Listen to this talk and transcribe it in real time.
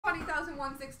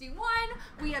161.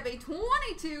 We have a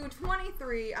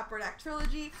 22-23 Upper Deck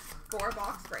Trilogy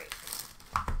 4-box break.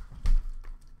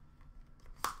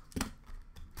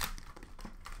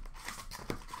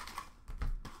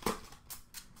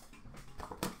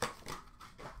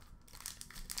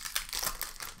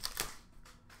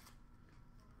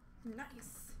 Nice.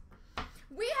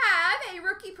 We have a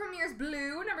Rookie Premier's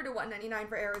Blue, number to 199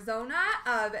 for Arizona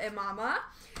of Imama.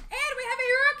 And we have a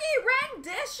Rookie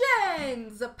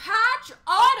Renditions Patch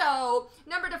Auto,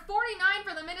 number to 49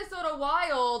 for the Minnesota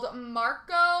Wild,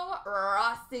 Marco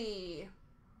Rossi.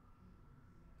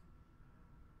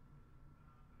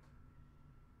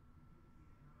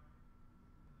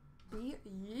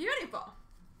 Beautiful.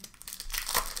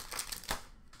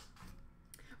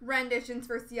 Renditions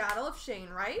for Seattle of Shane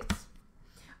Wright.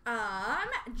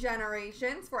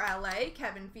 Generations for LA,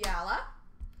 Kevin Fiala.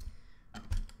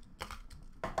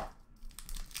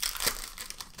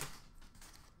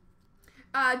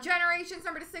 Generations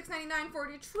number to 699 for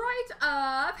Detroit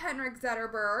of Henrik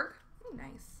Zetterberg. Ooh,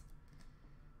 nice.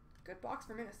 Good box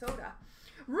for Minnesota.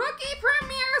 Rookie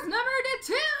Premiers number to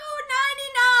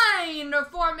 299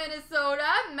 for Minnesota,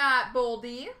 Matt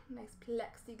Boldy. Nice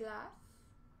plexiglass.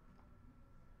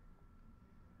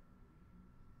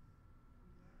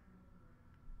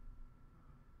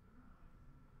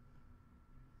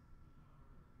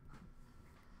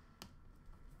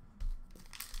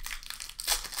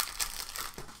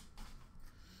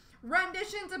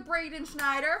 Renditions of Braden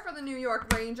Schneider for the New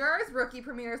York Rangers. Rookie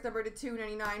Premiers number to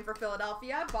 299 for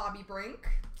Philadelphia, Bobby Brink.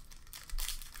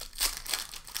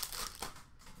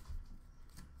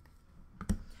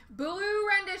 Blue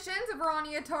renditions of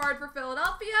Ronnie Attard for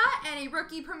Philadelphia. And a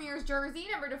Rookie Premiers jersey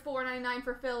number to 499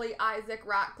 for Philly, Isaac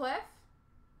Ratcliffe.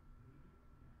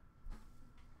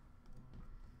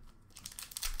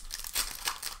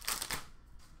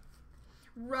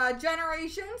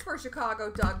 Generations for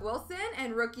Chicago, Doug Wilson,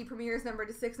 and Rookie Premiers number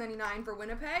to 699 for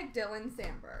Winnipeg, Dylan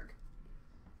Sandberg.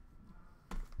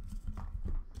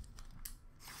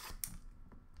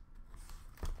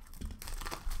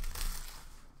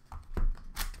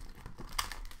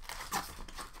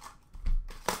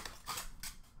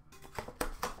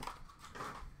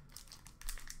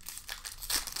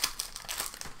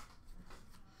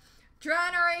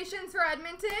 Generations for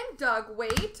Edmonton, Doug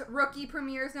Waite. Rookie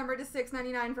Premiers number to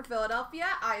 699 for Philadelphia,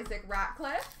 Isaac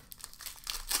Ratcliffe.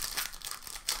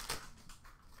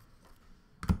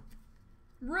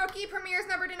 Rookie Premiers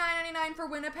number to 999 for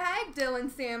Winnipeg,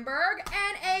 Dylan Sandberg.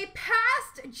 And a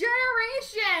Past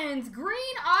Generations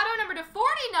green auto number to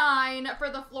 49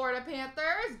 for the Florida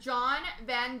Panthers, John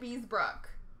Van Beesbrook.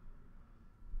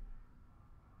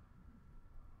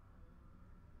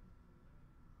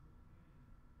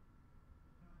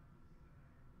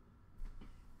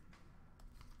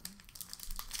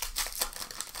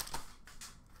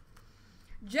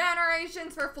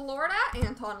 Generations for Florida,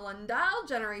 Anton Lundell.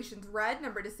 Generations Red,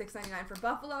 number to 699 for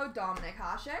Buffalo, Dominic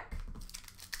Hasek.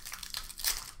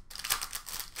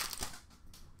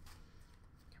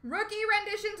 Rookie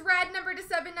Renditions Red, number to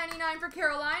 799 for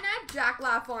Carolina, Jack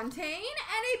LaFontaine.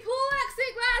 And a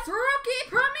plexiglass Rookie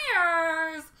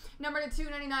Premiers, number to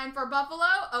 299 for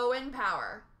Buffalo, Owen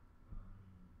Power.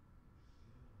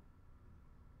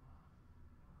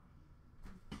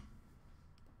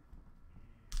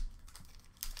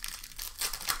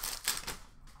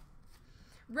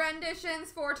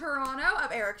 Renditions for Toronto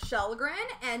of Eric Shellgren.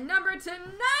 And number to 99,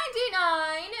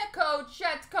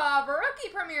 Kochetkov Rookie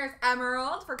Premiers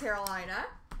Emerald for Carolina.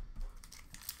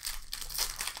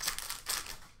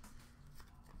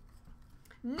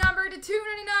 Number to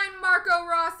 299, Marco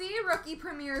Rossi Rookie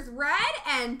Premiers Red.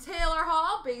 And Taylor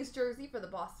Hall base jersey for the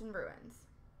Boston Bruins.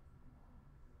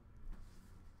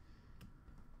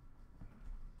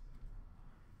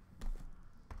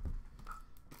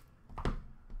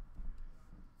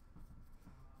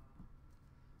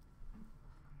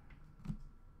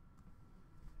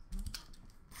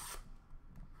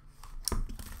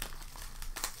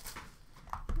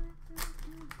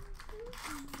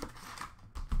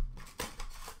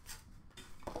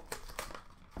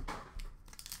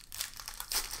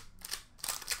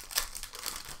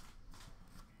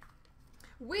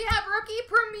 We have Rookie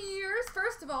Premiers.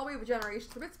 First of all, we have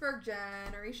Generations for Pittsburgh,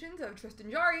 Generations of Tristan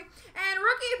Jarry, and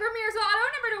Rookie Premiers Auto,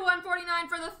 number to 149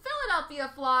 for the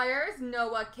Philadelphia Flyers,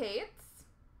 Noah Cates.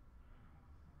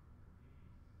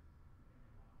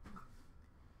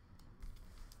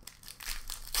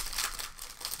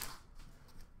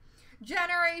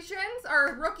 Generations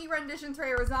are Rookie Renditions for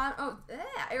Arizona,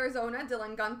 Arizona,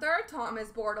 Dylan Gunther, Thomas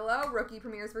Bordelot, Rookie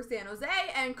Premiers for San Jose,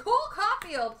 and Cole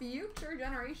Caulfield, Future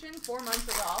Generation, 4 months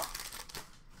ago.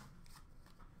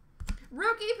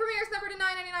 Rookie premieres number to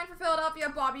 999 for Philadelphia,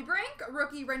 Bobby Brink.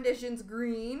 Rookie renditions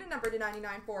green, number to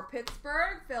 99 for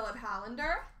Pittsburgh, Philip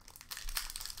Hallander.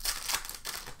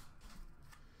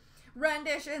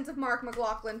 Renditions of Mark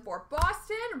McLaughlin for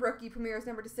Boston. Rookie premieres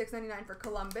number to 699 for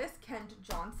Columbus, Kent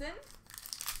Johnson.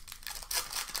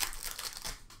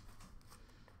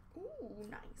 Ooh,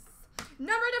 nice.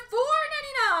 Number to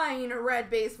 499, red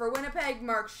base for Winnipeg,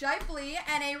 Mark Scheifele.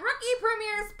 And a rookie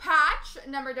premieres patch,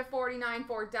 number to 49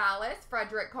 for Dallas,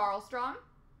 Frederick Karlstrom.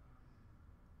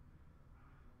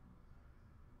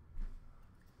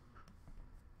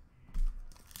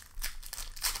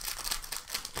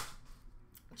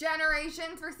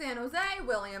 Generations for San Jose,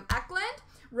 William Eklund.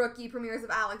 Rookie premieres of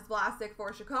Alex Vlasic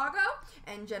for Chicago.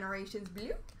 And Generations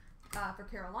Blue for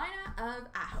Carolina of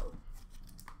Aho.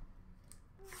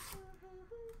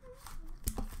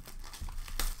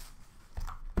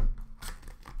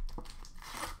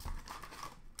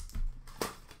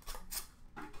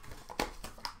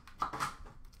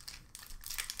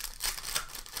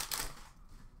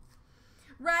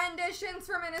 Renditions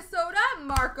for Minnesota,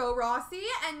 Marco Rossi.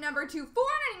 And number to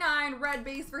 499, red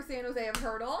base for San Jose of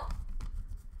Hurdle.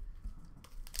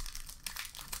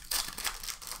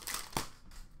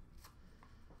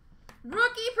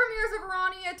 Rookie premieres of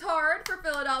Ronnie Attard for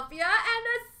Philadelphia. And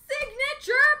a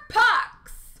signature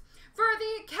pucks for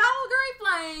the Calgary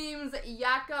Flames,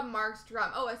 Jakob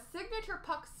Markstrom. Oh, a signature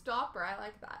puck stopper. I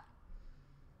like that.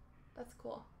 That's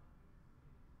cool.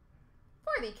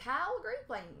 For the Calgary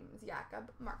Flames,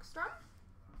 Jakob Markstrom.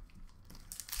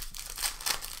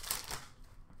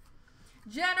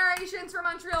 Generations for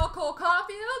Montreal, Cole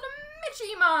Caulfield.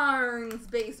 Mitchie Marnes,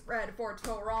 base red for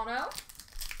Toronto.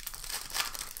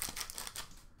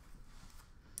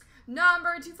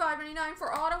 Number 2599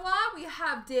 for Ottawa, we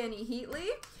have Danny Heatley.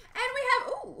 And we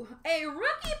have, ooh, a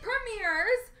rookie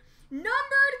premieres,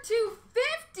 number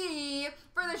 250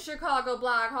 for the Chicago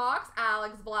Blackhawks,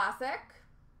 Alex Vlasic.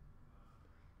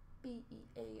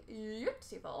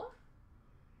 Beautiful.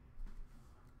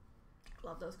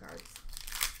 Love those cards.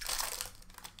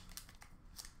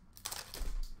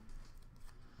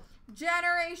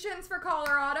 Generations for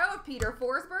Colorado of Peter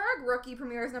Forsberg. Rookie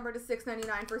premieres number to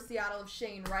 699 for Seattle of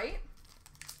Shane Wright.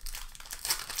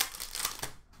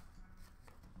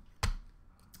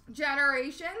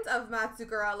 Generations of Matt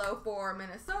Zuccarello for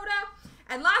Minnesota.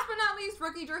 And last but not least,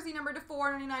 rookie jersey number to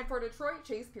 499 for Detroit,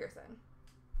 Chase Pearson.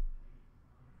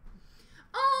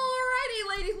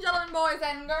 Alrighty, ladies and gentlemen, boys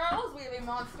and girls, we have a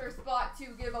monster spot to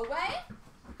give away.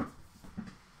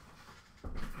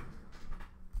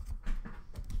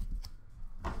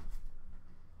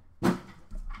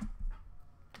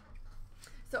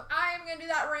 So I am going to do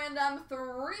that random 3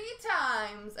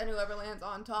 times, and whoever lands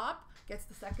on top gets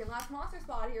the second last monster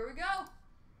spot. Here we go.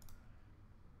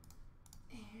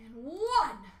 And 1,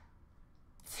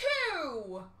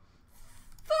 2,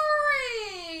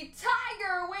 3.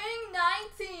 Tiger Wing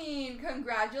 19.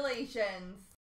 Congratulations.